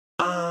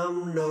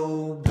I'm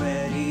no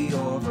Betty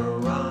or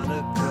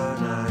Veronica,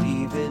 not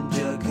even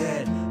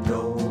Jughead.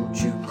 Don't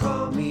you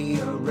call me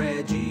a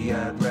Reggie,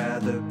 I'd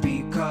rather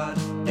be caught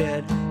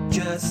dead.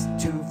 Just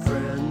two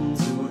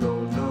friends who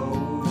don't know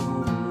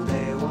who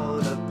they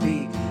wanna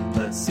be.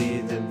 Let's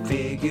see them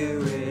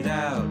figure it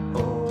out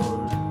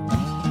on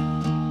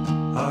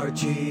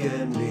Archie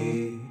and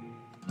me.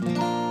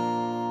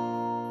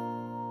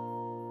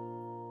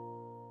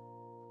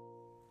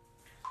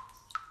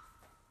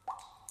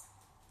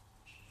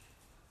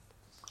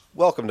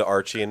 Welcome to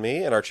Archie and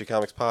Me, an Archie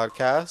Comics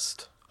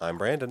podcast. I'm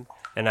Brandon.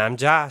 And I'm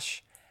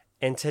Josh.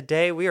 And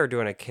today we are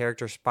doing a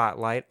character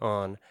spotlight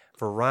on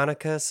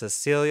Veronica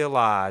Cecilia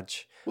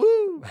Lodge.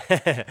 Woo!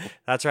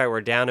 That's right,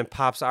 we're down in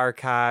Pop's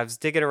archives,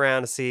 digging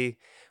around to see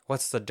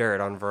what's the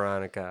dirt on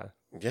Veronica.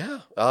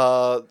 Yeah.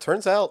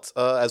 Turns out,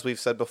 as we've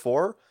said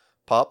before,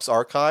 Pop's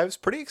archives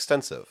pretty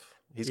extensive.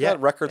 He's got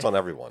records on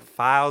everyone.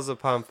 Files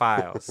upon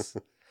files.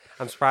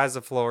 I'm surprised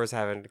the floors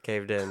haven't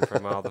caved in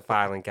from all the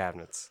filing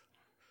cabinets.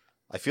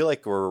 I feel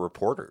like we're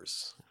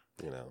reporters,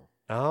 you know.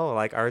 Oh,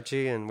 like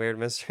Archie and Weird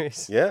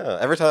Mysteries? Yeah.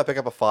 Every time I pick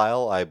up a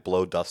file, I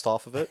blow dust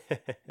off of it.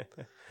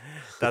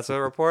 That's what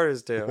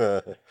reporters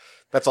do.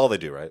 That's all they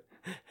do, right?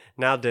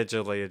 Now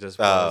digitally, it just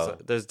blows.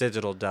 There's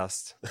digital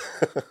dust.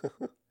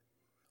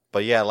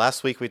 But yeah,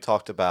 last week we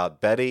talked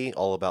about Betty,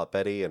 all about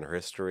Betty and her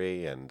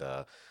history and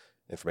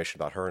information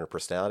about her and her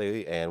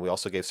personality. And we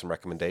also gave some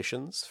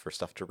recommendations for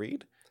stuff to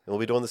read. And we'll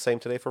be doing the same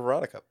today for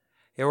Veronica.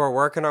 Yeah, we're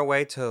working our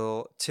way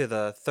to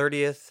the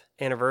 30th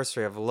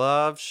anniversary of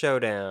Love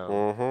Showdown.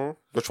 Mm-hmm.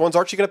 Which one's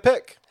Archie going to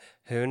pick?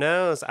 Who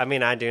knows? I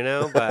mean, I do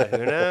know, but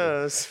who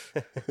knows?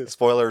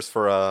 Spoilers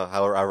for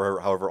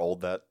however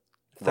old that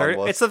run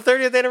was. It's the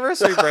 30th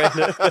anniversary,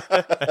 Brandon.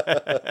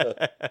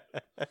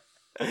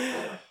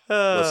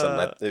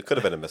 Listen, it could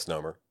have been a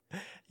misnomer.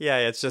 Yeah,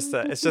 it's just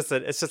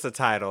a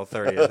title,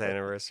 30th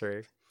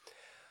anniversary.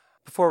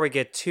 Before we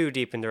get too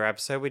deep into our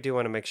episode, we do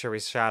want to make sure we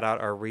shout out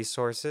our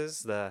resources,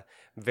 the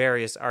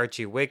various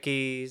Archie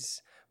wikis,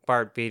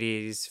 Bart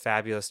Beatty's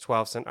fabulous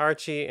 12th and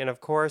Archie, and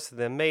of course,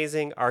 the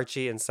amazing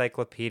Archie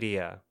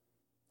Encyclopedia.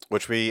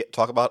 Which we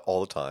talk about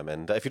all the time.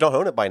 And if you don't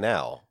own it by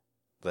now,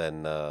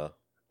 then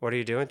what are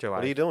you doing with your life?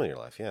 What are you doing in your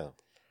life? Yeah.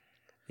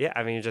 Yeah,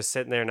 I mean, you're just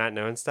sitting there not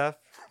knowing stuff.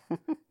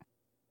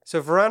 So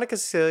Veronica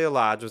Cecilia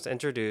Lodge was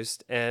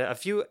introduced a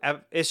few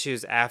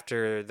issues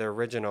after the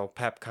original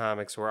Pep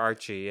Comics where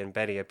Archie and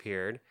Betty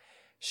appeared.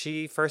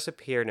 She first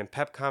appeared in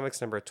Pep Comics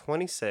number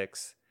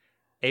 26,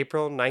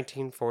 April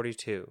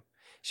 1942.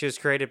 She was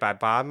created by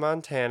Bob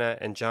Montana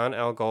and John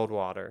L.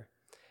 Goldwater.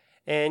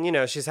 And, you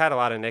know, she's had a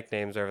lot of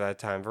nicknames over that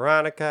time.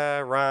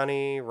 Veronica,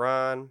 Ronnie,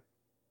 Ron.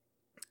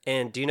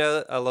 And do you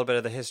know a little bit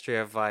of the history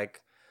of,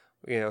 like,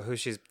 you know, who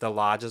the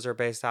lodges are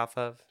based off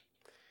of?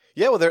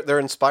 Yeah, well, they're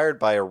inspired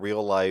by a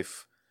real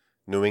life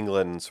New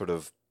England sort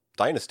of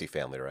dynasty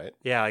family, right?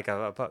 Yeah, like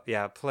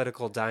a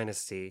political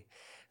dynasty.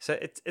 So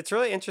it's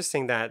really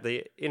interesting that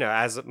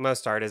as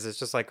most art is, it's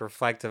just like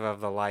reflective of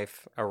the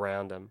life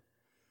around them.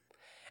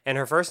 And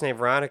her first name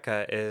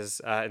Veronica is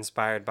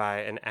inspired by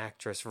an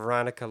actress,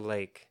 Veronica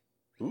Lake.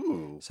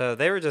 Ooh. So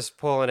they were just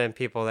pulling in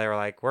people. They were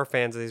like, we're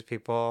fans of these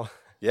people.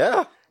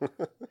 Yeah.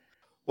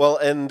 Well,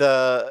 and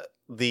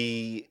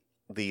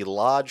the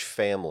Lodge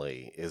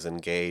family is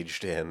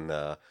engaged in,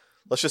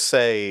 let's just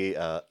say,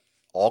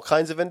 all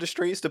kinds of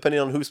industries,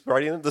 depending on who's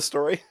writing the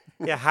story.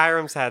 Yeah,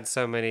 Hiram's had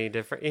so many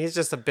different... He's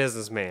just a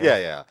businessman.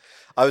 Yeah.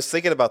 I was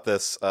thinking about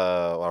this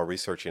while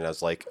researching. I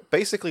was like,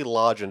 basically,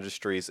 Lodge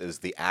Industries is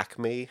the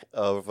Acme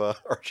of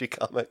Archie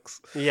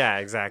Comics. Yeah,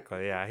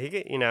 exactly.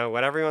 Yeah,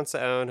 whatever he wants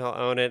to own, he'll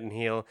own it, and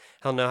he'll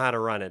know how to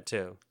run it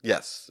too.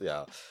 Yes,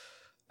 yeah,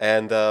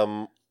 and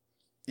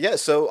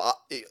so.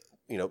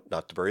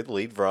 Not to bury the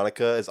lead,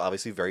 Veronica is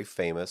obviously very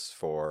famous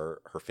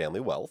for her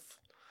family wealth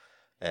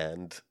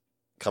and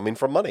coming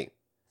from money.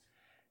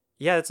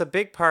 Yeah, it's a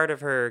big part of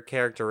her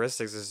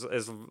characteristics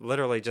is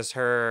literally just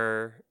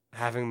her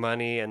having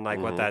money and like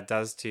what that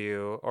does to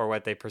you or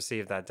what they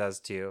perceive that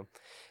does to you.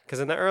 Because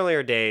in the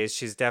earlier days,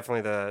 she's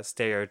definitely the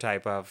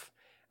stereotype of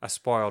a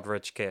spoiled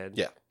rich kid.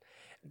 Yeah.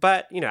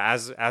 But,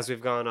 as we've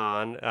gone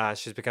on,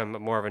 she's become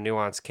more of a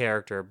nuanced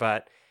character.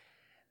 But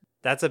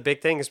that's a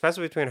big thing,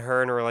 especially between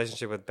her and her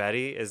relationship with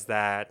Betty, is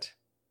that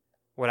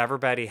whatever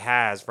Betty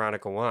has,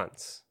 Veronica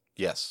wants.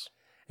 Yes.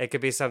 It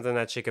could be something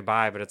that she could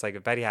buy, but it's like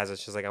if Betty has it,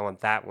 she's like, I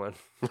want that one.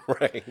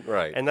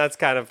 Right. And that's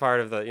kind of part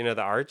of the,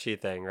 the Archie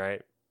thing,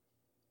 right?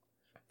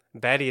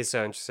 Betty is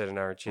so interested in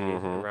Archie. And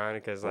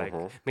Veronica's like,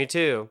 me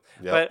too.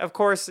 Yep. But of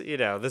course,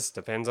 this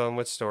depends on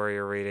which story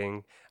you're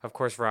reading. Of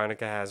course,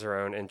 Veronica has her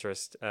own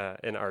interest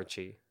in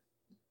Archie.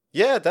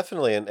 Yeah,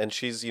 definitely. And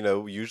she's,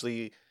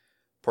 usually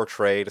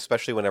portrayed,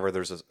 especially whenever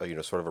there's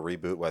a sort of a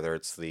reboot, whether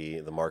it's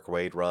the Mark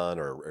Waid run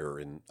or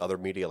in other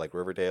media like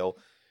Riverdale,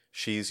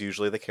 she's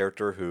usually the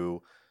character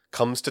who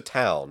comes to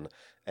town,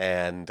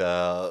 and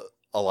a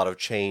lot of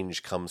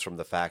change comes from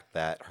the fact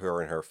that her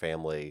and her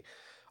family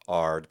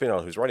are, depending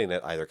on who's running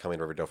it, either coming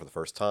to Riverdale for the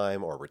first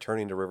time or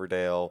returning to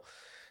Riverdale.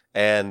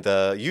 And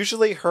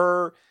usually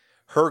her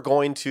her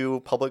going to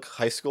public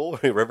high school,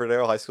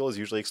 Riverdale High School, is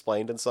usually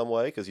explained in some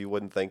way because you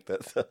wouldn't think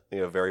that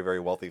a very, very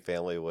wealthy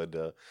family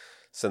would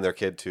send their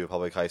kid to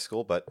public high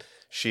school. But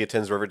she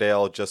attends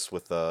Riverdale just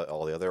with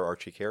all the other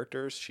Archie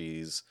characters.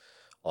 She's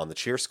on the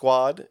cheer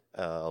squad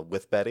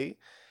with Betty.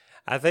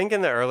 I think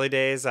in the early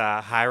days,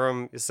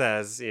 Hiram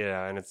says,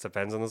 and it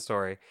depends on the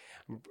story,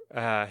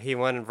 he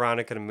wanted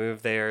Veronica to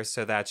move there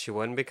so that she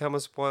wouldn't become a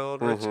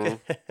spoiled rich kid.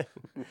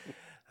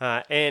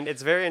 And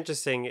it's very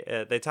interesting.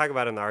 They talk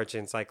about in the Archie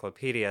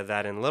Encyclopedia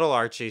that in Little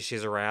Archie,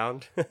 she's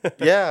around.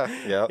 Yeah.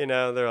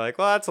 They're like,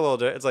 well, that's a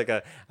little. It's like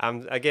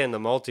again, the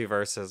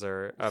multiverses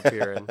are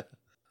appearing.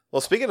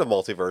 Well, speaking of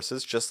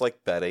multiverses, just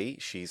like Betty,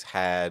 she's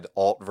had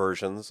alt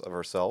versions of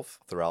herself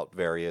throughout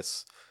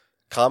various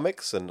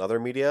comics and other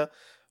media.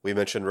 We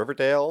mentioned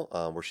Riverdale,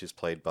 where she's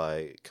played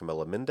by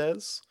Camila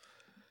Mendez.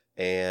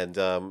 And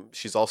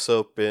she's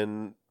also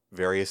been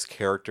various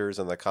characters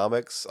in the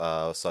comics,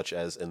 such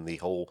as in the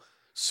whole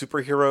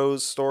superheroes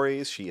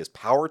stories. She is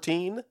Power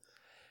Teen.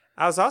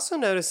 I was also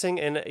noticing,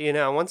 and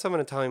I want someone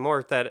to tell me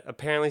more, that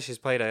apparently she's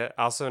played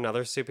also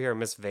another superhero,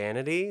 Miss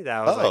Vanity.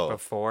 That was like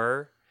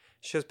before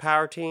she was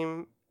Power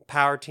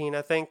Teen,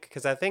 I think,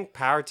 because I think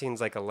Power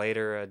Teen's like a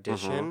later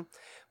edition.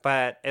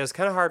 But it was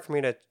kind of hard for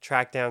me to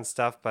track down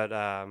stuff, but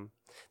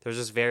there's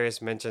just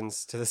various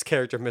mentions to this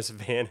character, Miss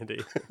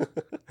Vanity.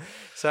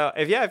 So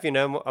if you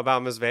know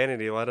about Miss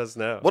Vanity, let us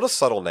know. What a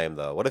subtle name,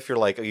 though. What if you're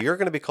like, you're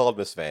going to be called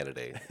Miss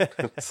Vanity?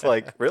 It's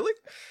like, really?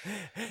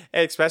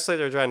 Especially if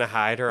they're trying to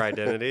hide her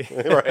identity.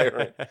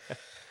 Right.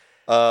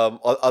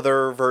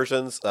 Other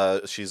versions,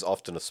 she's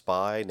often a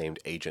spy named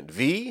Agent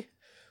V,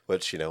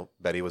 which,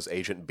 Betty was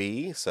Agent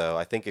B. So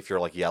I think if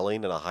you're like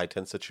yelling in a high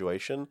tense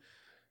situation,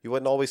 you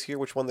wouldn't always hear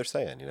which one they're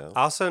saying,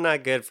 Also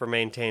not good for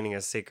maintaining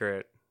a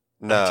secret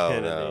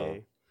identity.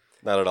 No,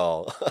 not at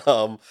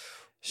all.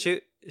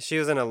 She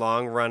was in a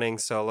long-running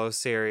solo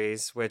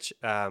series, which,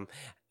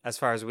 as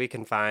far as we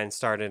can find,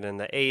 started in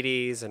the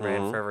 80s and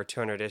ran for over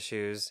 200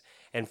 issues,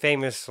 and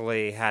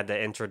famously had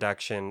the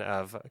introduction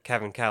of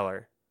Kevin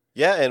Keller.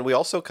 Yeah, and we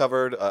also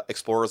covered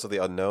Explorers of the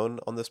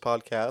Unknown on this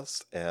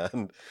podcast,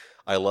 and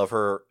I love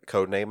her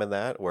code name in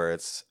that, where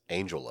it's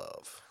Angel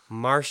Love.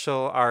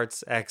 Martial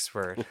arts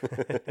expert.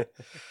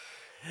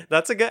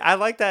 I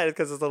like that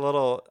because it's a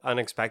little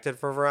unexpected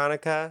for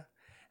Veronica,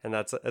 and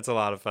it's a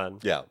lot of fun.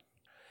 Yeah.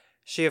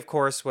 She, of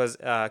course, was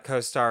a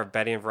co-star of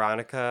Betty and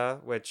Veronica,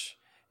 which,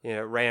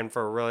 ran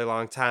for a really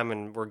long time,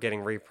 and we're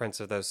getting reprints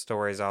of those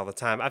stories all the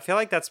time. I feel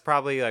like that's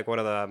probably like one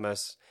of the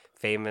most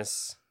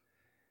famous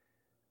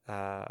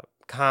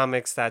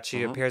comics that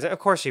she appears in. Of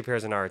course, she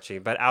appears in Archie,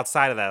 but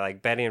outside of that,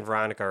 like Betty and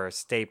Veronica are a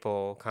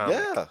staple comic.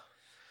 Yeah.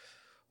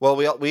 Well,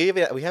 we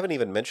haven't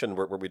even mentioned,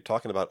 we're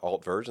talking about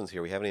alt versions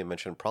here. We haven't even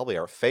mentioned probably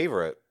our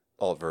favorite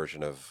alt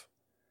version of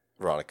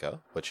Veronica,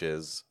 which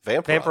is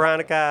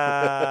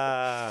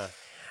Veronica.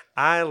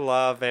 I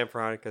love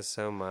Veronica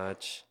so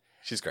much.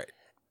 She's great.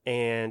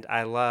 And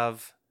I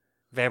love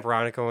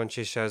Veronica when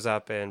she shows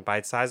up in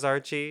Bite Size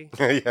Archie.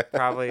 Yeah.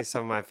 Probably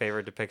some of my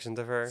favorite depictions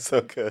of her.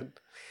 So good.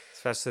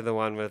 Especially the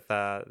one with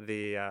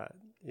the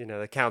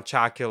Count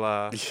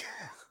Chocula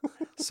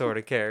sort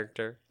of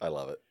character. I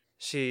love it.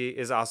 She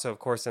is also, of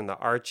course, in the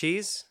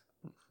Archies,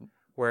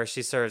 where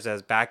she serves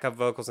as backup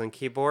vocals and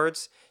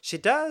keyboards. She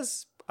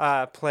does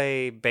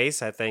play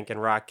bass, I think, in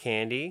Rock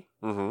Candy.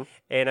 Mm-hmm.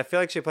 And I feel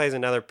like she plays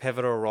another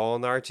pivotal role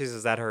in the Archies,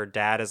 is that her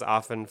dad is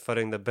often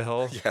footing the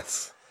bill.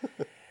 Yes.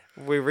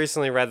 We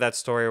recently read that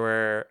story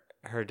where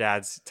her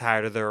dad's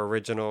tired of their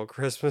original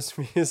Christmas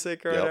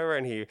music or whatever,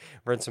 and he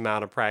rents them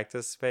out of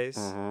practice space.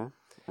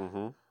 Mm-hmm.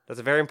 Mm-hmm. That's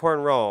a very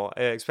important role,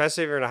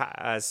 especially if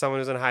you're someone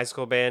who's in a high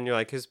school band. You're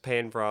like, who's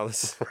paying for all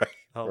this,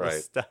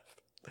 this stuff?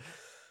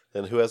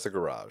 And who has the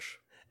garage?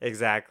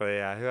 Exactly,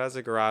 yeah. Who has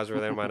a garage where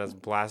they might have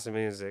blasting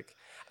music?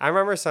 I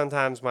remember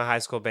sometimes my high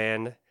school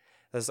band,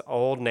 this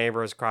old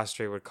neighbors across the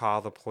street would call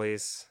the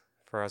police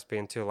for us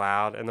being too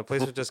loud, and the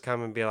police would just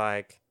come and be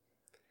like,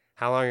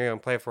 how long are you going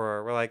to play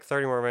for? We're like,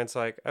 30 more minutes.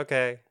 Like,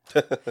 okay.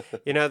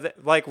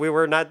 We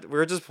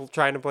were just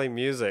trying to play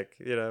music.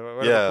 What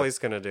are the police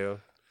going to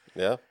do?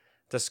 Yeah.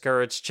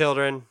 Discourage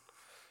children.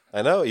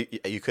 I know.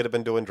 You could have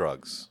been doing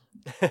drugs.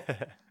 And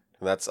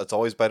it's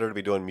always better to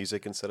be doing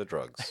music instead of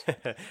drugs.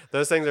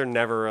 Those things are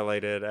never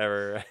related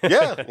ever.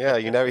 Yeah.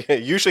 You never.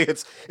 Usually,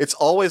 it's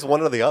always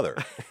one or the other.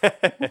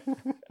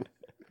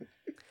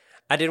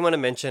 I did want to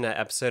mention an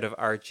episode of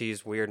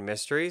Archie's Weird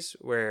Mysteries,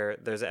 where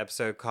there's an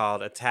episode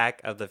called Attack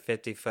of the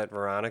 50-Foot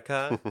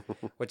Veronica,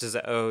 which is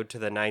an ode to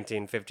the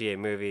 1958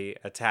 movie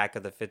Attack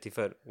of the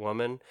 50-Foot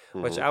Woman,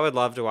 which I would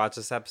love to watch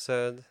this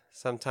episode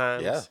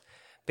sometimes. Yeah.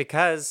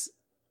 Because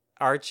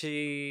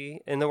Archie,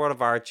 in the world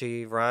of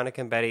Archie,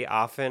 Veronica and Betty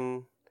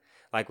often,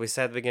 like we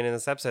said at the beginning of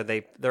this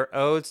episode, they're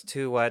odes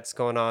to what's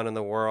going on in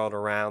the world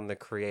around the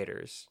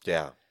creators.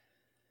 Yeah.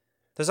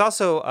 There's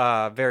also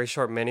a very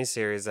short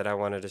miniseries that I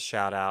wanted to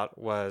shout out,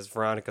 was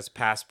Veronica's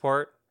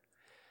Passport,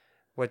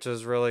 which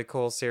was a really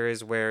cool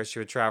series where she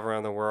would travel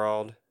around the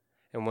world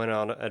and went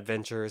on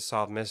adventures,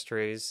 solve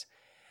mysteries.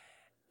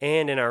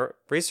 And in our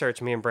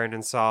research, me and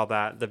Brandon saw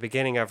that the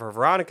beginning of her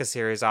Veronica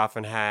series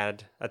often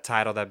had a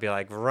title that'd be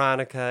like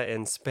Veronica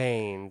in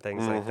Spain,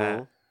 things like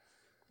that.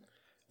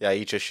 Yeah,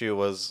 each issue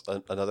was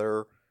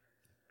another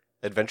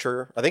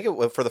adventure. I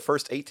think for the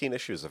first 18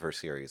 issues of her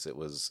series, it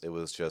was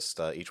just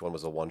each one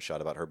was a one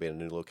shot about her being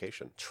in a new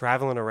location,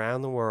 Traveling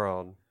around the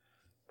world.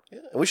 Yeah,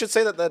 and we should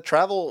say that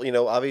travel,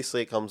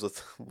 obviously it comes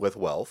with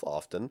wealth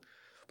often,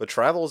 but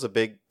travel is a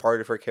big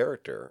part of her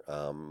character.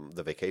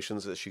 The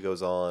vacations that she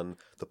goes on,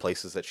 the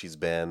places that she's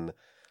been,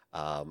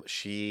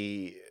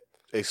 she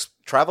is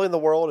traveling the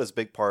world is a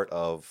big part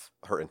of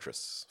her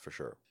interests for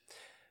sure.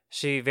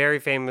 She very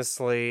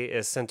famously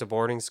is sent to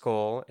boarding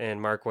school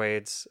in Mark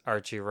Waid's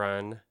Archie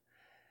run,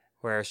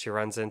 where she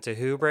runs into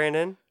who,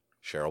 Brandon?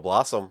 Cheryl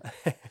Blossom.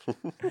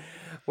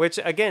 Which,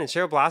 again,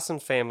 Cheryl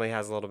Blossom's family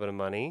has a little bit of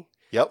money.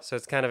 Yep. So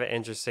it's kind of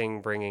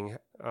interesting bringing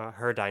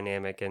her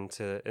dynamic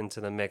into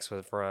the mix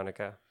with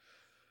Veronica.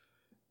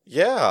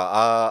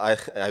 Yeah,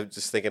 I'm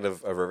just thinking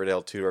of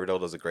Riverdale too. Riverdale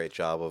does a great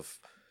job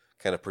of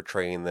kind of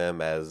portraying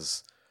them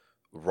as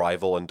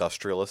rival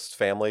industrialist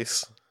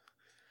families.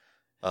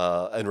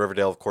 And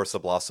Riverdale, of course, the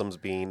Blossoms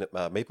being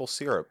maple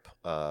syrup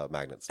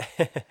magnets.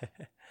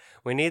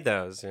 We need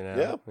those,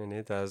 Yeah. We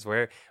need those.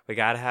 We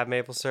got to have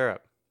maple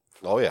syrup.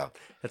 Oh, yeah.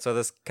 That's what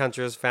this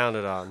country is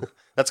founded on.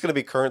 That's going to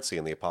be currency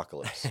in the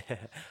apocalypse.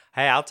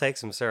 Hey, I'll take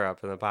some syrup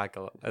in the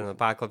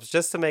apocalypse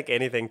just to make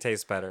anything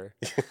taste better.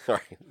 All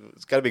right.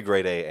 It's got to be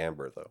grade A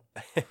amber, though.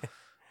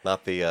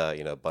 Not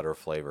the, butter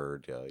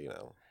flavored,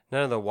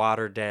 None of the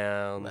watered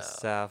down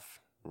stuff.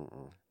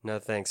 No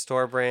thanks.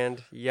 Store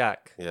brand, yuck.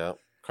 Yeah.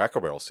 Cracker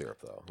Barrel syrup,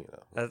 though,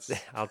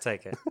 I'll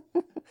take it.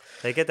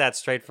 They get that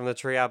straight from the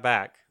tree out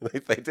back.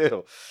 They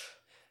do.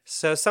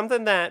 So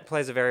something that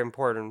plays a very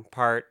important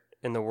part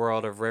in the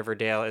world of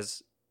Riverdale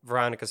is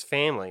Veronica's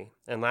family.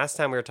 And last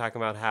time we were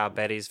talking about how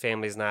Betty's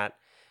family's not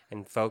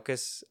in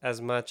focus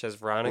as much as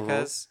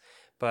Veronica's,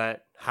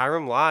 but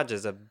Hiram Lodge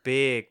is a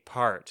big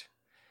part.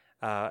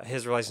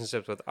 His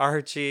relationships with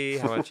Archie,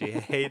 how much he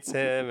hates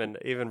him, and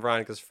even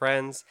Veronica's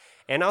friends,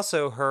 and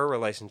also her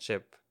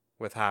relationship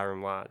with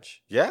Hiram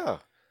Lodge. Yeah.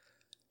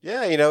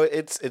 Yeah,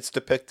 it's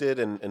depicted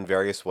in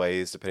various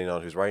ways depending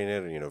on who's writing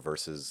it,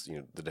 versus,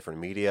 the different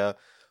media.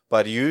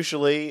 But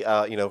usually,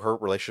 her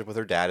relationship with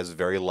her dad is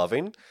very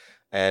loving,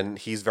 and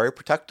he's very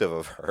protective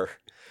of her.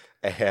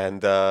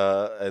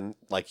 And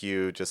like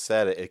you just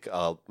said,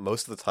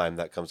 most of the time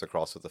that comes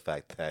across with the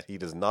fact that he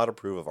does not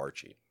approve of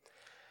Archie.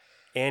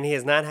 And he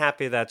is not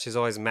happy that she's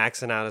always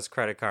maxing out his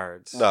credit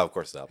cards. No, of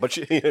course not.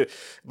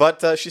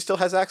 But she still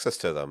has access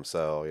to them,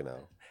 so,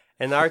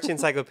 In the Archie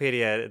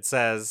Encyclopedia, it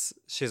says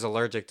she's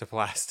allergic to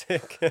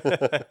plastic,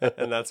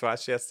 and that's why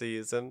she has to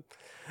use them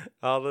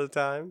all the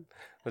time,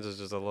 which is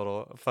just a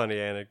little funny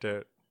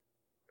anecdote.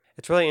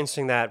 It's really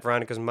interesting that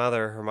Veronica's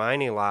mother,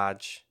 Hermione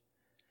Lodge,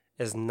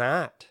 does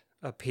not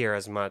appear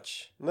as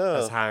much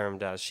as Hiram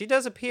does. She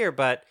does appear,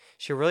 but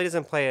she really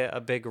doesn't play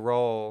a big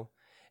role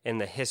in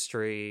the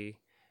history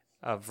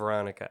of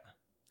Veronica.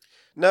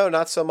 No,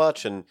 not so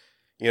much. And,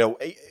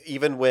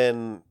 even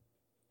when...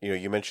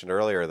 you mentioned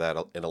earlier that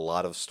in a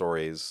lot of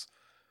stories,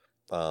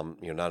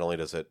 not only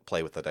does it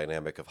play with the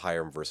dynamic of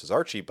Hiram versus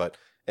Archie, but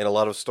in a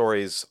lot of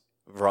stories,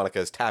 Veronica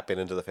is tapping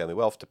into the family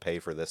wealth to pay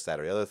for this, that,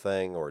 or the other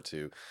thing, or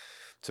to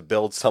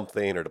build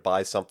something or to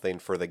buy something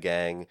for the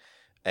gang.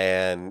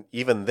 And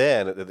even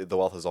then, the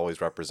wealth is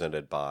always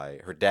represented by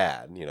her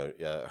dad.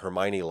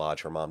 Hermione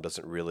Lodge, her mom,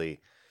 doesn't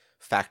really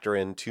factor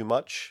in too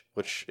much,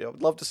 which I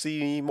would love to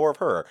see more of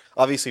her.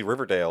 Obviously,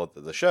 Riverdale,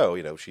 the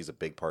show, she's a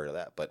big part of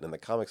that. But in the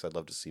comics, I'd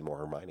love to see more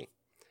Hermione.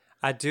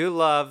 I do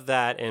love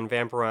that in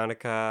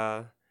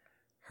Vampironica,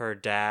 her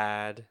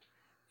dad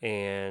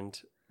and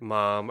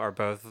mom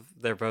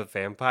they're both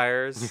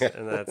vampires,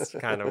 and that's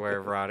kind of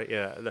where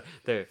Veronica,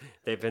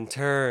 they've been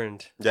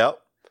turned. Yep.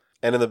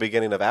 And in the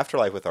beginning of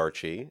Afterlife with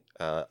Archie,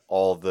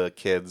 all the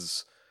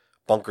kids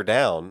bunker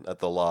down at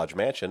the Lodge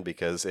mansion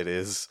because it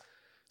is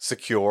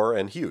secure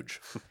and huge.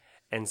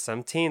 And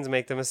some teens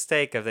make the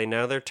mistake of they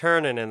know they're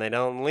turning and they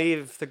don't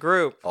leave the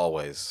group.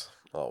 Always.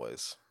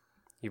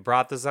 You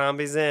brought the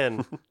zombies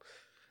in.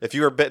 If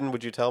you were bitten,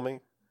 would you tell me?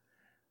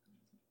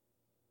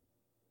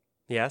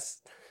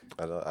 Yes.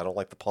 I don't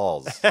like the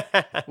pause.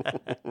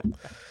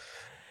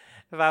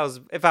 If I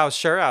was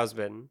sure I was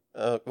bitten.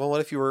 Well,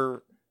 what if you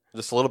were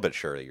just a little bit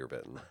sure that you're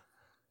bitten?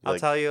 I'll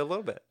tell you a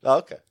little bit. Oh,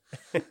 okay.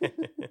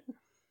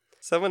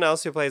 Someone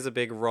else who plays a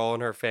big role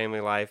in her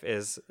family life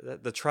is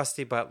the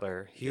trusty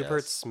butler,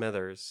 Hubert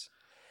Smithers.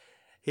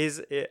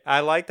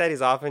 I like that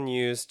he's often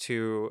used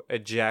to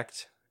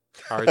eject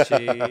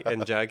Archie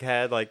and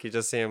Jughead. Like, you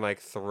just see him, like,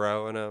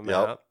 throwing them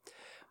out.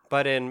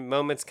 But in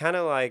moments kind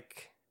of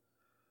like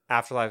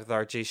Afterlife with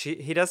Archie,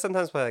 he does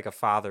sometimes play, like, a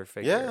father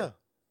figure. Yeah,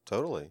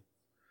 totally.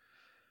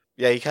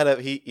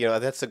 Yeah,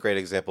 that's a great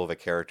example of a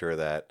character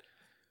that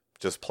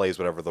just plays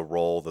whatever the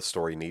role the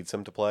story needs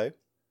him to play.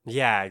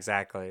 Yeah,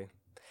 exactly.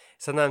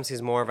 Sometimes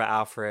he's more of an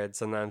Alfred.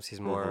 Sometimes he's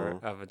more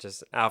of a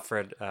just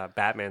Alfred,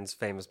 Batman's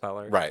famous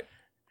butler. Right.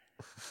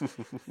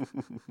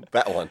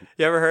 That one.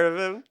 You ever heard of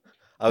him?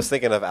 I was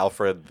thinking of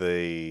Alfred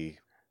the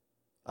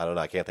I don't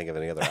know. I can't think of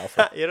any other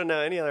Alfred. You don't know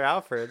any other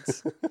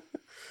Alfreds.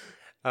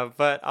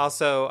 But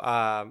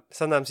also,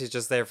 sometimes he's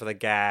just there for the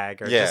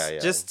gag, or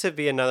just to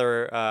be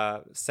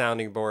another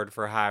sounding board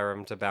for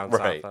Hiram to bounce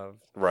off of.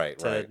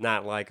 Right.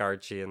 Not like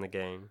Archie in the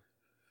game.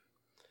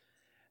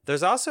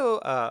 There's also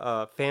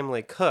a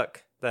family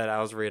cook that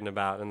I was reading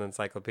about in the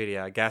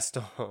encyclopedia,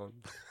 Gaston.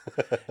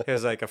 He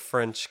was like a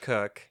French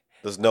cook.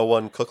 Does no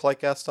one cook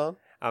like Gaston?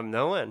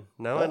 No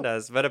one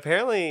does. But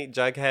apparently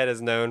Jughead is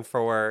known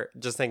for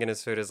just thinking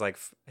his food is like,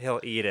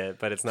 he'll eat it,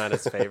 but it's not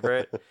his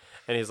favorite.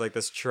 And he's like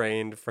this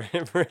trained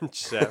French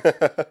chef.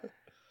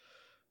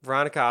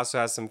 Veronica also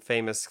has some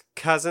famous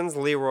cousins.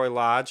 Leroy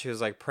Lodge, who's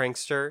like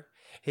prankster.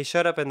 He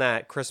showed up in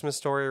that Christmas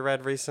Story we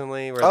read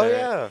recently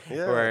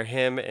where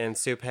him and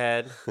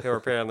Souphead, who are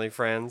apparently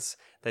friends,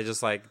 they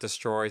just like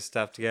destroy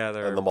stuff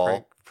together. In the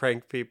mall.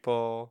 Prank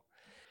people.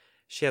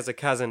 She has a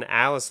cousin,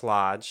 Alice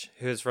Lodge,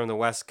 who's from the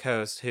West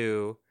Coast,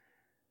 who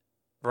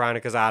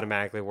Veronica's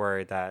automatically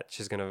worried that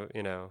she's going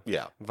to,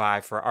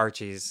 vie for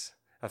Archie's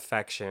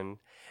affection.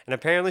 And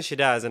apparently she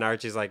does, and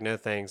Archie's like, no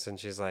thanks. And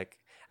she's like,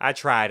 I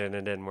tried and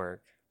it didn't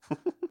work.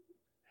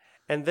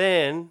 And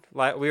then,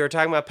 like we were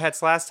talking about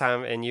pets last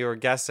time, and you were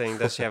guessing,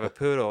 does she have a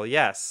poodle?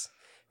 Yes.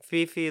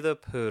 Fifi the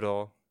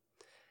poodle.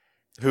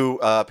 Who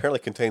apparently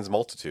contains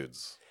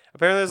multitudes.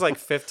 Apparently there's like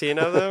 15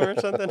 of them or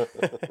something.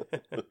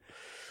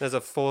 There's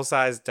a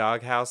full-size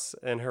doghouse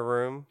in her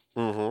room.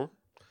 Mm-hmm.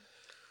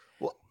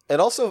 Well,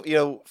 and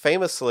also,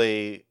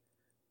 famously,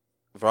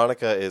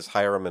 Veronica is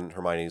Hiram and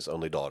Hermione's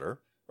only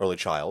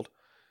child.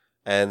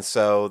 And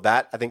so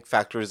that, I think,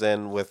 factors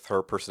in with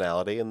her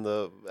personality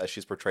as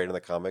she's portrayed in the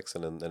comics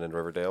and in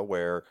Riverdale,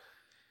 where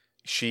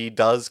she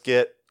does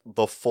get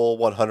the full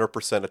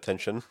 100%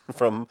 attention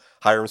from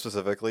Hiram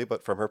specifically,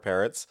 but from her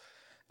parents.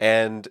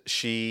 And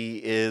she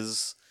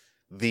is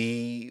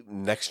the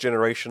next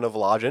generation of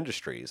Lodge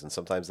Industries, and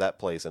sometimes that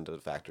plays into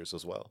the factors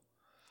as well.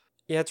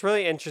 Yeah, it's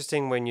really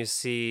interesting when you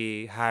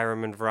see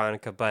Hiram and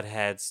Veronica butt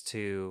heads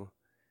to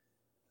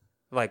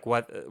like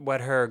what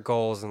her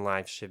goals in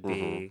life should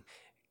be.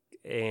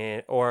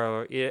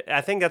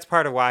 I think that's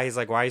part of why he's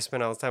like, why you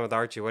spend all this time with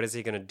Archie? What is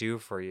he going to do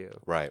for you?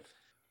 Right.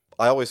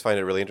 I always find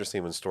it really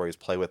interesting when stories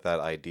play with that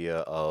idea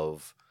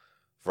of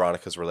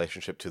Veronica's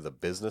relationship to the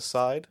business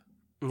side.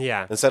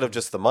 Yeah. Instead of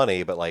just the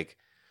money, but like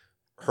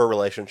her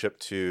relationship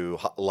to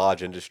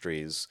Lodge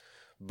Industries,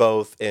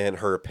 both in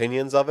her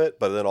opinions of it,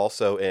 but then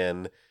also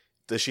in,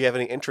 does she have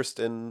any interest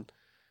in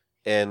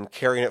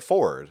carrying it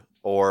forward?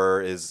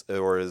 Or is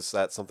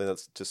that something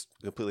that's just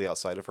completely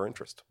outside of her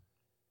interest?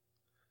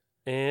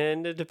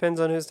 And it depends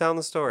on who's telling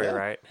the story,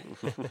 right?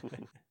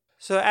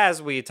 So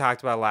as we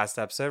talked about last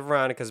episode,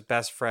 Veronica's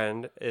best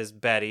friend is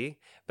Betty,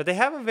 but they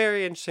have a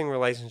very interesting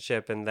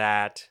relationship in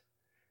that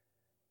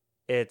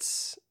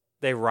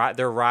they're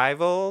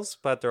rivals,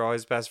 but they're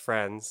always best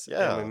friends.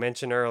 Yeah. And we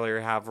mentioned earlier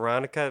how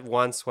Veronica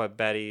wants what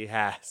Betty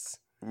has.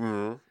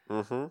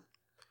 Mm-hmm.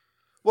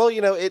 Well,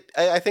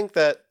 I think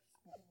that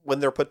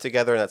when they're put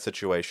together in that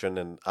situation,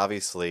 and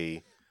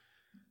obviously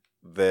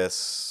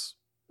this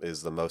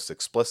is the most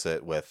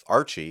explicit with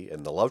Archie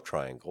and the love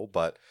triangle,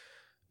 but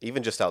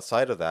even just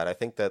outside of that, I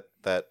think that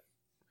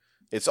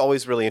it's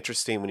always really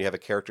interesting when you have a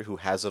character who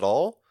has it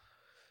all.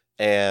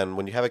 And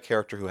when you have a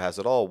character who has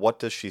it all, what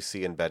does she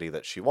see in Betty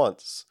that she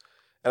wants?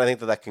 And I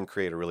think that can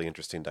create a really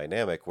interesting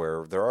dynamic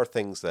where there are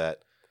things that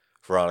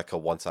Veronica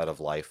wants out of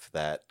life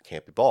that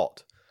can't be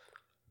bought.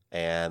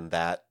 And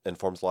that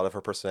informs a lot of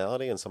her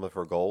personality and some of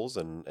her goals,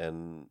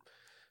 and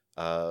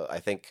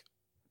I think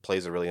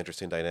plays a really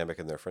interesting dynamic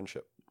in their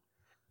friendship.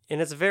 And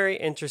it's very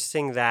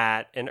interesting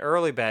that in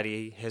early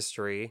Betty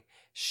history,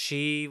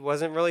 she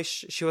wasn't really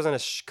she wasn't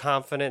as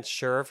confident,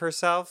 sure of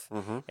herself.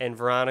 Mm-hmm. And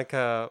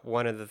Veronica,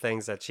 one of the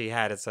things that she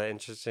had, it's an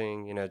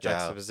interesting,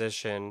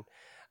 juxtaposition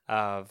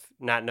of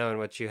not knowing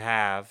what you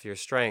have, your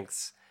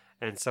strengths,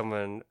 and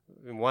someone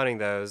wanting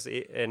those,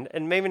 and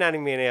maybe not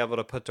even being able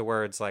to put to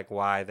words like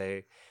why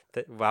they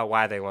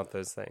want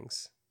those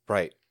things.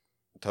 Right.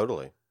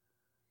 Totally.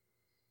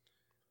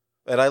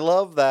 And I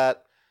love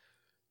that,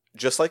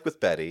 just like with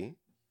Betty,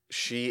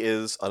 she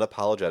is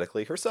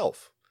unapologetically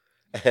herself.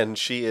 And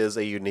she is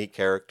a unique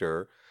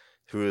character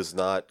who is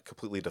not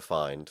completely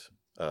defined,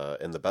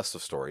 in the best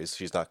of stories,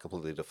 she's not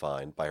completely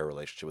defined by her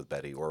relationship with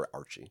Betty or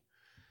Archie.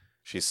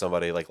 She's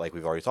somebody, like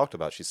we've already talked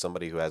about, she's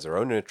somebody who has her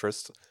own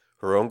interests,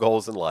 her own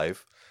goals in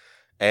life,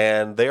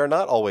 and they are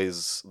not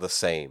always the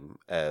same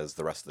as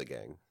the rest of the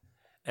gang.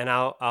 And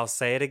I'll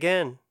say it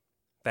again.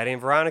 Betty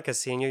and Veronica,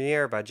 Senior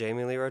Year by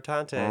Jamie Lee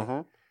Rotante.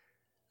 Mm-hmm.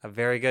 A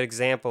very good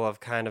example of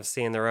kind of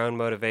seeing their own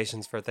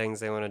motivations for things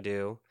they want to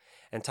do,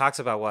 and talks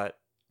about what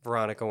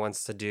Veronica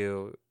wants to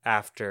do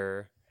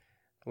after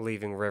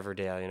leaving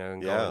Riverdale,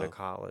 and going to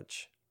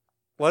college.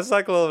 Let's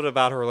talk a little bit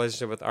about her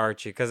relationship with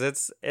Archie, because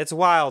it's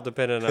wild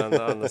depending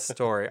on the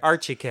story.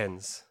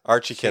 Archiekins.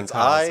 Archiekins.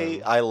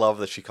 I love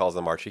that she calls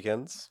them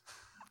Archiekins.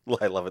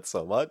 I love it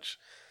so much.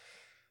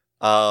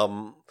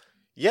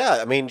 Yeah,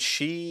 I mean,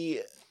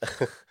 she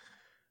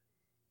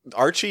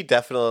Archie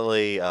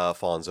definitely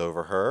fawns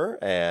over her,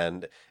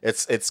 and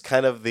it's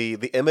kind of the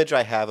image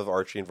I have of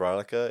Archie and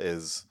Veronica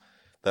is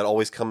that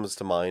always comes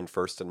to mind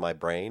first in my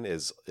brain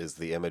is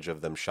the image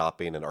of them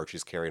shopping and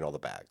Archie's carrying all the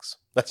bags.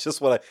 That's just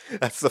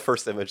that's the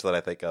first image that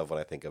I think of when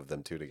I think of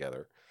them two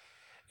together.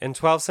 In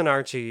 12th and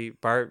Archie,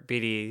 Bart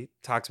Beatty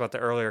talks about the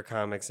earlier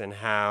comics and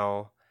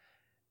how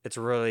it's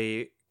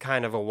really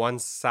kind of a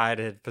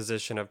one-sided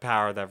position of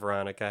power that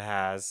Veronica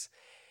has.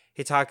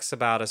 He talks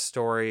about a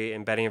story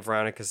in Betty and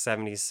Veronica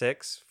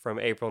 76 from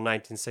April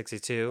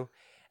 1962,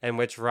 in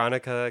which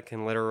Veronica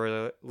can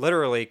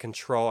literally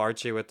control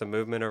Archie with the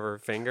movement of her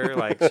finger.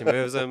 Like she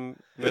moves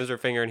her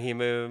finger and he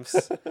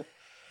moves.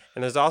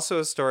 And there's also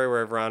a story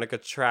where Veronica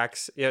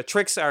tricks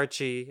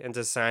Archie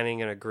into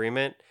signing an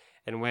agreement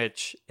in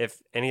which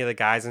if any of the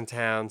guys in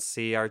town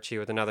see Archie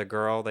with another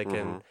girl, they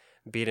can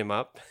beat him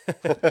up.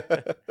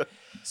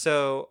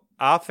 So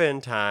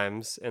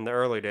oftentimes in the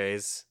early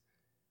days,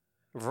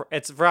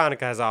 it's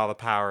Veronica has all the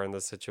power in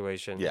this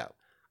situation. Yeah.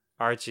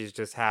 Archie's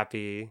just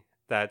happy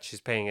that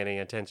she's paying any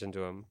attention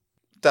to him.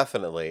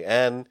 Definitely.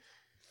 And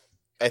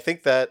I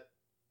think that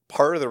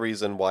part of the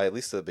reason why, at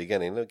least at the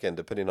beginning, again,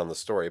 depending on the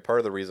story, part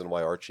of the reason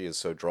why Archie is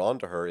so drawn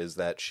to her is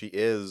that she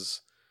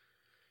is...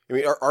 I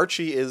mean,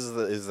 Archie is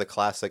the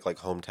classic, like,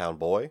 hometown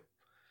boy.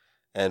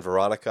 And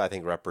Veronica, I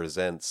think,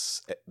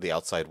 represents the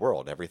outside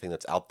world, everything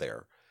that's out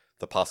there.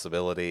 The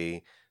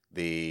possibility,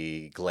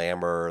 the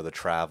glamour, the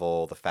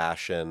travel, the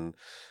fashion,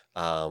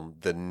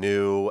 the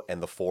new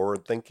and the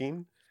forward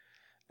thinking.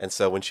 And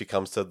so when she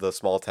comes to the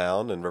small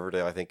town, and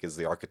Riverdale, I think, is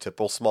the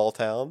archetypal small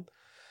town,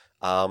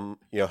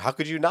 how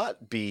could you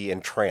not be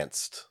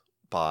entranced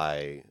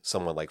by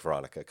someone like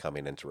Veronica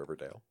coming into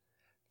Riverdale?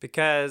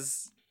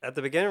 Because at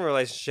the beginning of the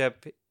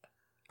relationship,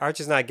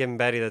 Archie's not giving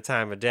Betty the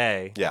time of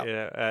day. Yeah.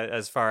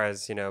 As far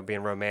as,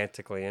 being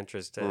romantically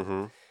interested.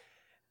 Mm-hmm.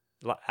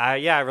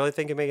 I really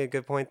think you make a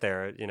good point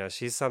there.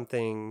 She's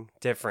something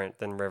different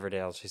than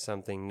Riverdale. She's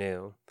something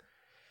new.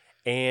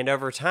 And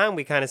over time,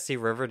 we kind of see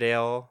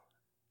Riverdale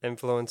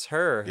influence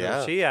her.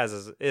 Yeah. Who she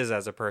is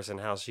as a person,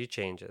 how she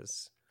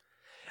changes.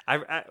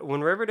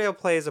 When Riverdale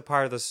plays a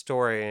part of the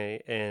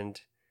story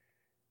and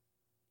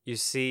you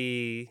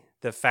see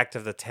the effect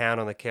of the town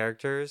on the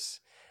characters,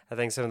 I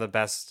think some of the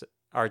best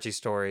Archie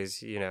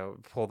stories,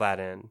 pull that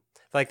in.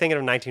 Like thinking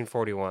of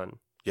 1941.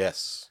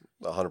 Yes,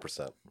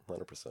 100%.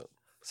 100%.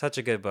 Such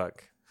a good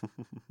book.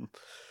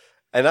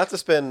 And not to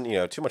spend,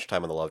 too much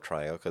time on the love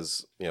triangle,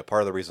 because,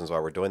 part of the reasons why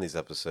we're doing these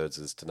episodes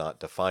is to not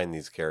define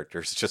these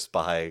characters just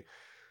by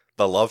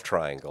the love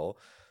triangle.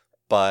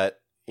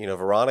 But,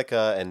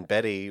 Veronica and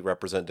Betty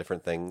represent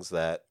different things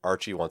that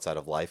Archie wants out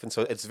of life. And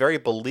so it's very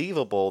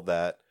believable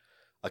that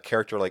a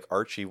character like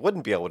Archie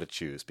wouldn't be able to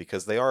choose,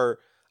 because they are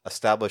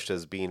established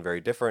as being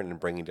very different and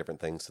bringing different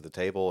things to the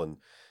table. And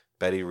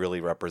Betty really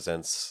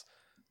represents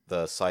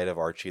the side of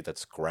Archie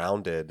that's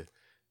grounded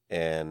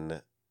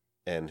in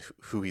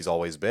who he's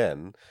always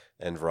been,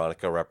 and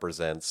Veronica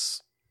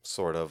represents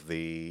sort of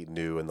the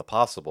new and the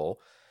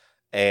possible.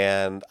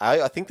 And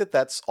I think that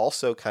that's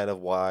also kind of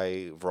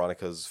why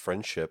Veronica's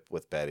friendship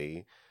with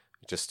Betty,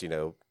 just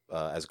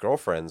as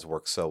girlfriends,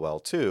 works so well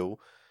too,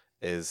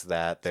 is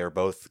that they're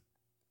both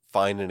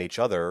find in each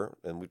other,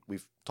 and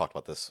we've talked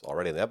about this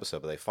already in the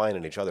episode, but they find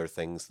in each other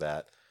things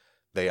that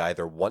they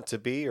either want to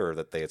be or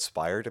that they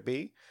aspire to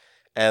be.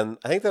 And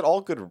I think that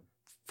all good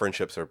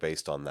friendships are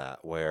based on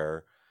that,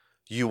 where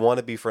you want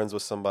to be friends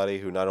with somebody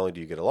who not only do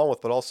you get along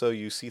with, but also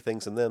you see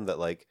things in them that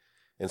like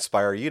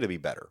inspire you to be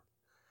better.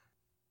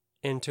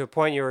 And to a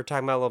point you were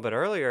talking about a little bit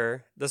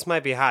earlier, this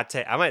might be a hot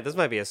take. This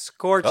might be a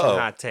scorching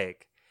hot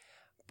take.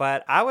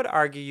 But I would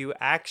argue you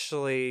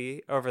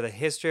actually, over the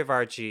history of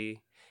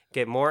Archie,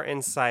 get more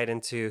insight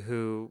into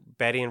who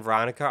Betty and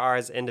Veronica are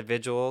as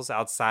individuals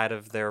outside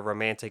of their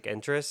romantic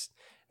interest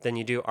than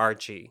you do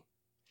Archie.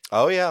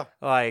 Oh, yeah.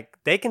 Like,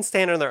 they can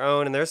stand on their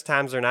own, and there's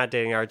times they're not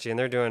dating Archie, and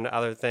they're doing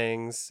other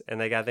things,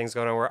 and they got things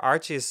going on, where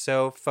Archie is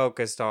so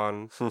focused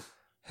on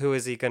who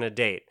is he going to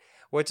date,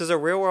 which is a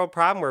real-world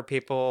problem where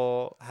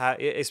people,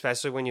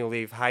 especially when you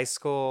leave high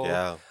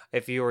school,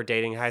 if you were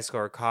dating high school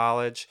or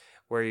college,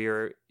 where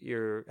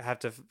you have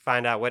to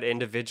find out what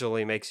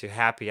individually makes you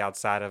happy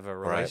outside of a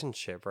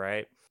relationship,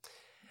 right?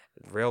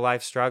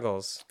 Real-life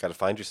struggles. Got to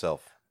find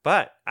yourself.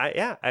 But,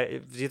 do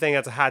you think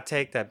that's a hot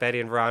take that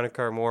Betty and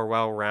Veronica are more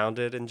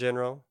well-rounded in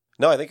general?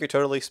 No, I think you're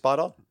totally spot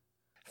on.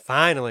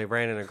 Finally,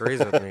 Brandon agrees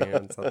with me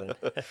on something.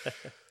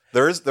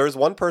 There's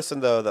one person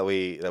though that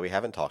we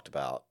haven't talked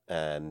about,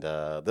 and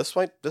this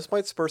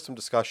might spur some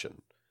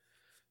discussion.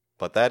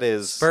 But that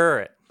is Spur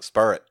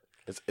it.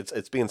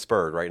 It's being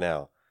spurred right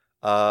now.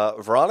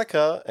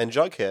 Veronica and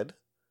Jughead,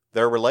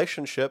 their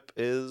relationship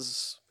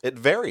it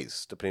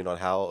varies depending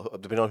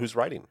on who's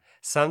writing.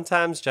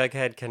 Sometimes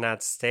Jughead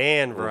cannot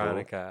stand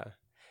Veronica,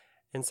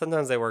 and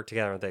sometimes they work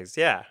together on things.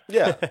 Yeah.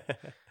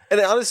 And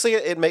honestly,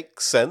 it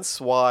makes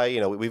sense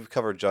why, we've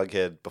covered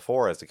Jughead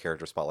before as a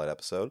character spotlight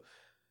episode.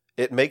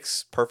 It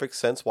makes perfect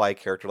sense why a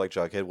character like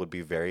Jughead would be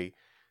very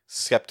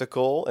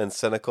skeptical and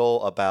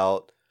cynical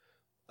about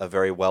a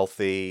very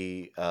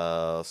wealthy,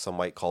 some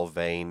might call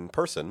vain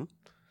person.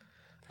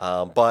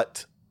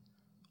 But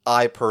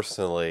I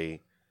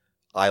personally,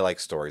 I like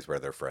stories where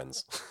they're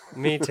friends.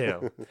 Me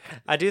too.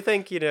 I do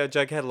think,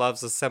 Jughead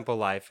loves a simple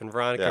life, and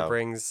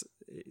Veronica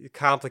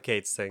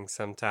complicates things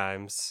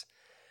sometimes.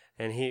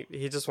 And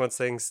he just wants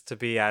things to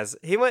be as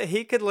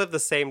he could live the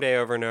same day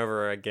over and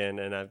over again,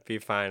 and I'd be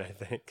fine, I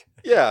think.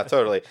 Yeah,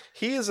 totally.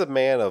 He is a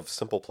man of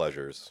simple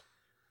pleasures.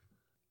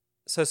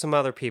 So some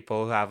other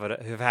people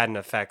who've had an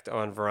effect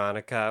on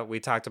Veronica.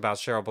 We talked about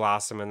Cheryl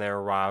Blossom and their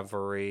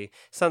rivalry.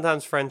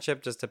 Sometimes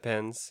friendship, just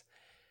depends.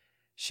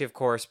 She, of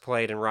course,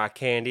 played in Rock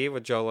Candy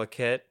with Jola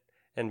Kitt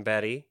and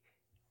Betty.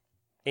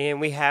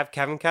 And we have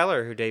Kevin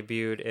Keller, who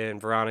debuted in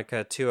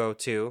Veronica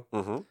 202.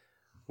 Mm-hmm.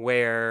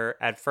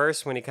 Where at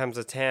first when he comes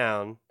to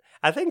town,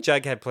 I think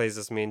Jughead plays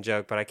this mean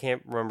joke, but I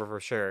can't remember for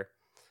sure.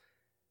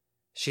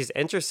 She's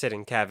interested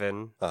in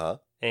Kevin,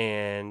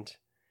 and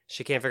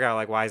she can't figure out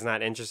like why he's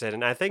not interested.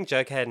 And I think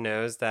Jughead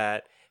knows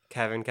that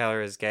Kevin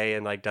Keller is gay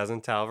and like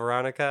doesn't tell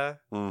Veronica.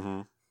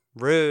 Mm-hmm.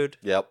 Rude.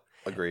 Yep,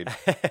 agreed.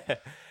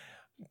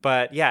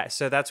 But yeah,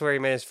 so that's where he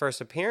made his first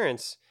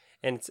appearance.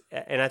 And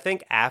I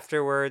think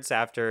afterwards,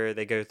 after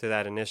they go through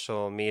that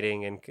initial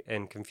meeting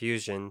and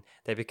confusion,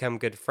 they become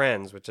good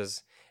friends, which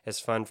is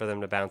fun for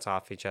them to bounce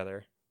off each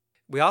other.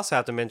 We also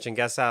have to mention,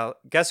 guess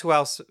who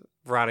else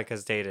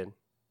Veronica's dated?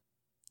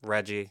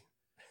 Reggie.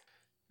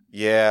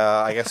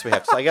 Yeah, I guess we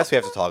have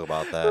to talk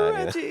about that.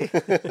 Reggie.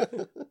 Yeah.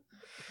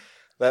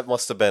 That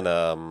must have been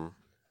a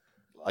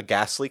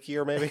gas leak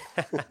year, maybe.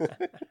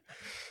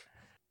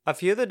 A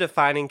few of the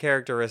defining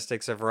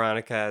characteristics of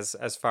Veronica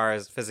as far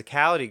as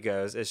physicality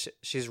goes is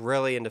she's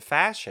really into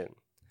fashion.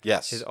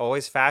 Yes. She's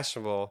always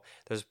fashionable.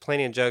 There's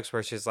plenty of jokes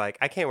where she's like,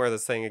 I can't wear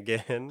this thing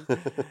again.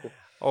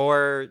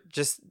 Or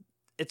just,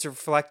 it's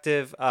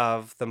reflective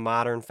of the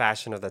modern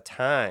fashion of the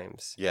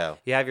times. Yeah.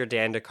 You have your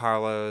Dan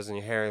DeCarlos and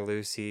your Harry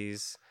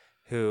Lucy's,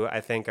 who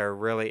I think are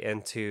really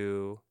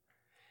into,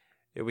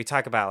 we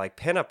talk about like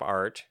pinup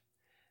art.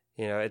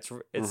 It's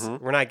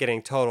we're not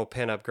getting total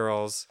pinup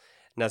girls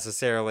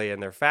necessarily in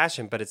their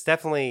fashion, but it's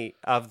definitely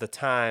of the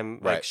time,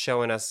 like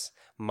showing us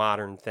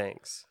modern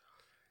things.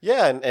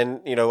 Yeah,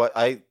 and you'll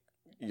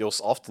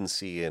often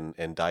see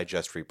in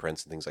digest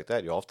reprints and things like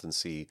that, you'll often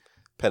see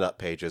pinup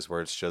pages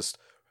where it's just,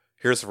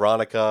 here's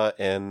Veronica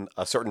in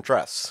a certain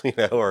dress,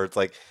 or it's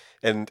like,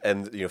 and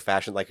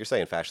fashion, like you're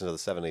saying, fashions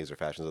of the 70s or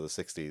fashions of the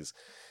 60s.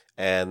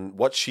 And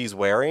what she's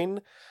wearing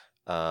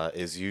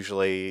is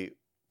usually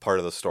part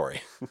of the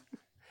story.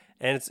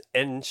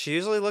 And she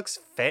usually looks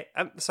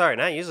I'm sorry,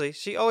 not usually.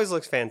 She always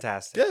looks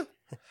fantastic.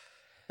 Yeah.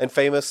 And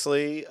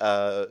famously,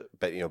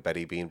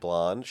 Betty being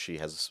blonde, she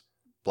has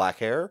black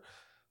hair,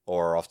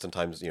 or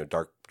oftentimes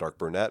dark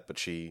brunette. But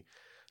she,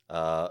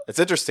 it's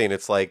interesting.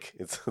 It's like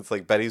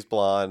Betty's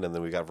blonde, and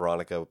then we got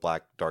Veronica with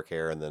dark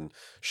hair, and then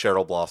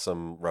Cheryl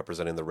Blossom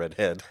representing the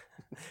redhead.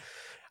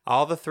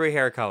 All the three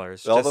hair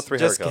colors. All the three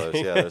hair colors.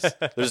 Yeah.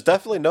 There's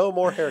definitely no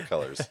more hair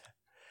colors.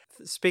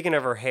 Speaking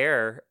of her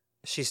hair,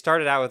 she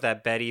started out with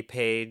that Betty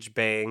Page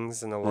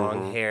bangs and the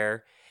long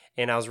hair.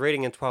 And I was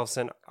reading in 12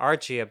 Cent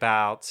Archie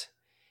about,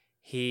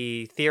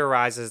 he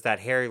theorizes that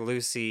Harry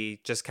Lucy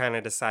just kind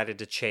of decided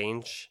to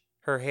change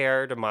her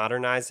hair to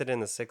modernize it in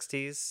the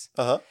 60s.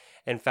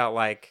 And felt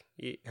like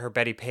her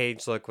Betty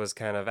Page look was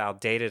kind of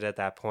outdated at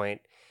that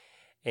point.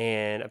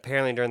 And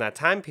apparently during that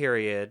time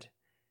period,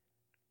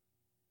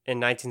 in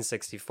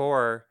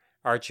 1964,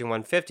 Archie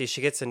 150,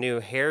 she gets a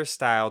new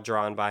hairstyle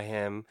drawn by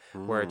him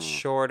where it's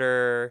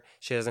shorter.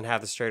 She doesn't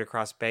have the straight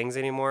across bangs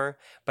anymore,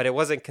 but it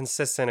wasn't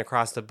consistent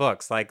across the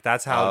books. Like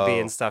that's how it'd be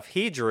in stuff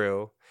he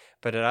drew.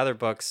 But in other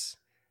books,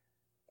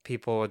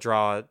 people would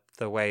draw it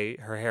the way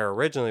her hair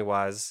originally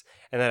was.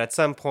 And then at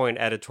some point,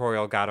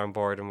 editorial got on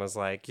board and was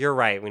like, you're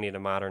right, we need to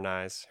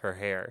modernize her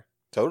hair.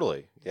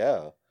 Totally.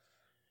 Yeah.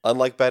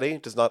 Unlike Betty,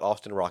 does not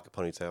often rock a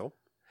ponytail.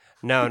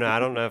 No, I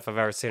don't know if I've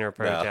ever seen her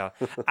ponytail.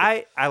 No.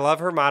 I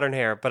love her modern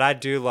hair, but I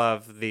do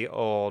love the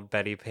old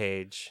Betty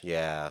Page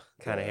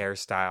kind of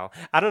hairstyle.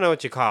 I don't know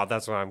what you call it.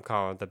 That's what I'm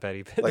calling it, the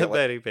Betty Page.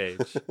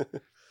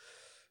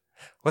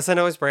 What's that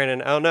noise,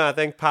 Brandon? Oh, no, I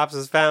think Pops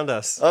has found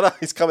us. Oh, no,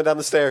 he's coming down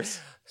the stairs.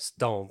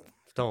 Stomp.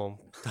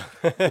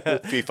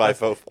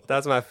 P5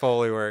 That's my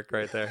Foley work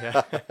right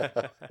there.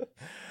 Yeah.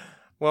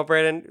 Well,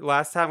 Brandon,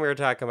 last time we were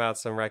talking about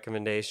some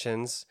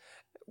recommendations.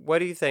 What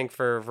do you think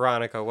for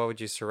Veronica? What would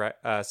you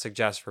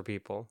suggest for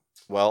people?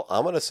 Well,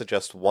 I'm going to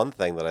suggest one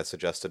thing that I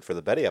suggested for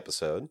the Betty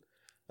episode.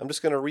 I'm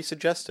just going to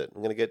resuggest it.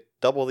 I'm going to get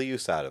double the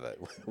use out of it,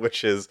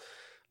 which is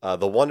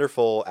the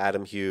wonderful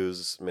Adam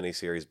Hughes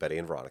miniseries Betty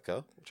and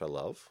Veronica, which I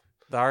love.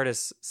 The art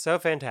is so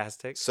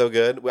fantastic. So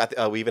good.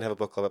 We even have a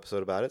book club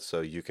episode about it,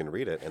 so you can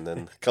read it and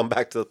then come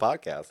back to the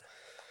podcast.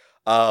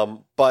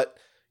 But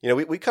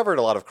we covered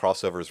a lot of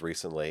crossovers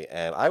recently,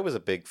 and I was a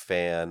big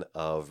fan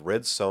of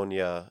Red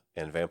Sonja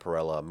and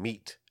Vampirella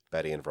Meet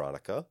Betty and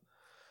Veronica,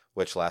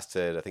 which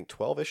lasted, I think,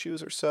 12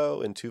 issues or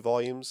so in 2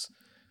 volumes.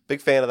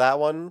 Big fan of that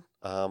one.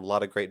 A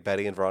lot of great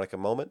Betty and Veronica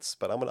moments,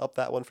 but I'm going to up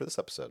that one for this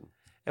episode.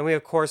 And we,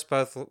 of course,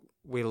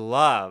 we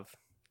love,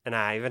 and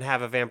I even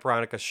have a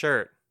Vampironica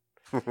shirt.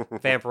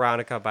 Vamp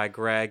Veronica by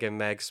Greg and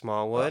Meg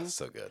Smallwood. Oh,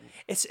 so good.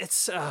 It's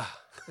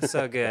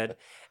so good.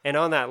 And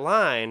on that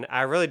line,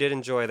 I really did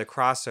enjoy the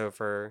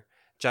crossover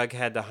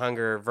Jughead the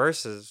Hunger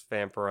versus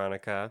Vamp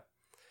Veronica.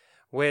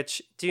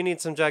 Which, do you need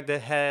some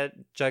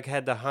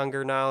Jughead the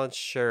Hunger knowledge?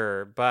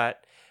 Sure,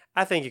 but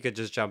I think you could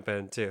just jump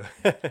in too.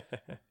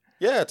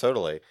 Yeah,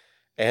 totally.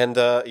 And,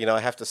 I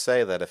have to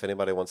say that if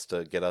anybody wants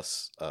to get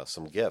us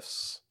some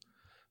gifts,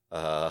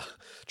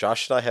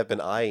 Josh and I have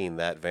been eyeing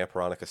that Vamp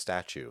Veronica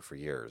statue for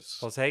years.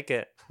 We'll take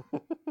it.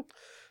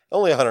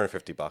 Only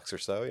 $150 or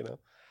so.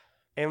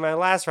 And my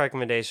last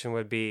recommendation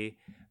would be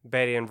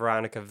Betty and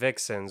Veronica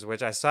Vixens,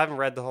 which I still haven't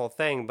read the whole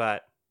thing,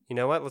 but you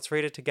know what? Let's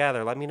read it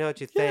together. Let me know what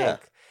you think. Yeah.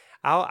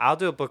 I'll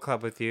do a book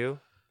club with you.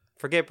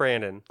 Forget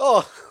Brandon.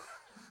 Oh,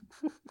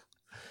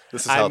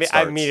 this is how it I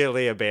starts.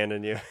 immediately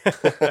abandon you.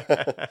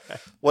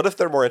 What if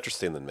they're more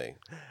interesting than me?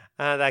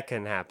 That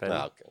can happen.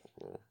 Oh,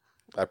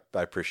 okay.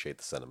 I appreciate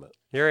the sentiment.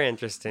 You're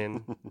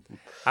interesting.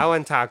 I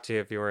wouldn't talk to you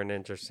if you weren't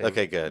interesting.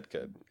 Okay, good.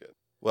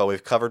 Well,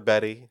 we've covered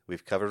Betty,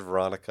 we've covered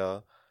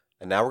Veronica,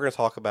 and now we're going to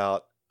talk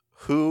about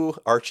who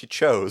Archie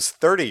chose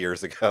 30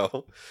 years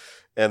ago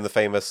in the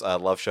famous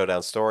Love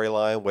Showdown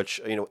storyline,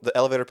 which, the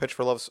elevator pitch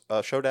for Love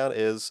Showdown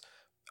is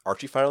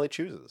Archie finally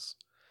chooses.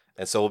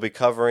 And so we'll be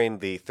covering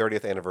the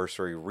 30th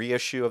anniversary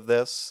reissue of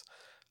this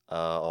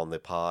on the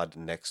pod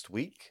next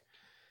week.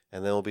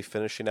 And then we'll be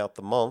finishing out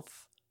the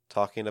month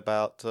talking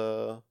about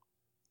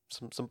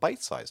some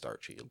bite-sized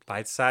Archie.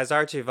 Bite-sized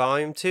Archie,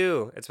 Volume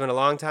 2. It's been a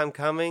long time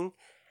coming,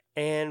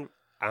 and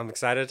I'm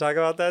excited to talk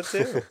about that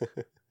too.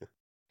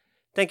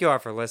 Thank you all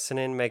for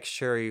listening. Make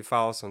sure you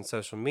follow us on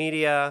social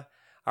media,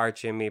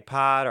 Archie and Me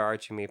Pod or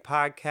Archie and Me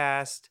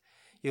Podcast.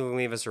 You can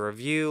leave us a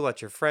review,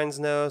 let your friends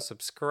know,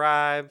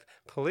 subscribe.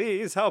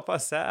 Please help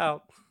us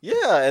out.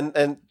 Yeah,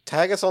 and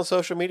tag us on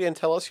social media and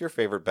tell us your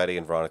favorite Betty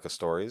and Veronica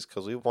stories,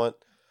 because we want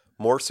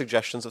more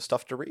suggestions of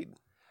stuff to read.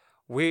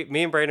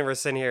 Me and Brandon were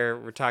sitting here,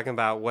 we're talking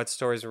about what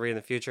stories we read in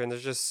the future, and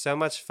there's just so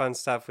much fun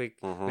stuff we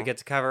get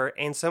to cover,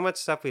 and so much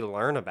stuff we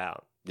learn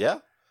about. Yeah.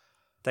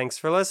 Thanks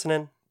for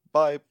listening.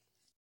 Bye.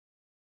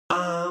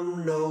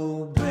 I'm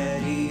no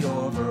Betty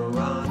or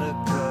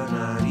Veronica,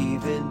 not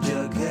even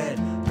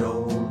Jughead.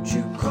 Don't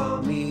you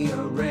call me a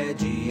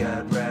Reggie,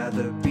 I'd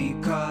rather be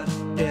caught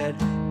dead.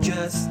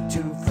 Just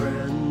two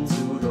friends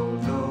who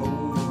don't know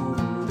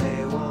who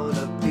they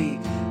wanna be.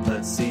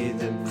 Let's see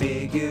them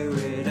figure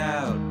it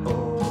out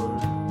on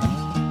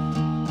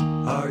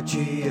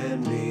Archie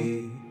and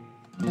Me.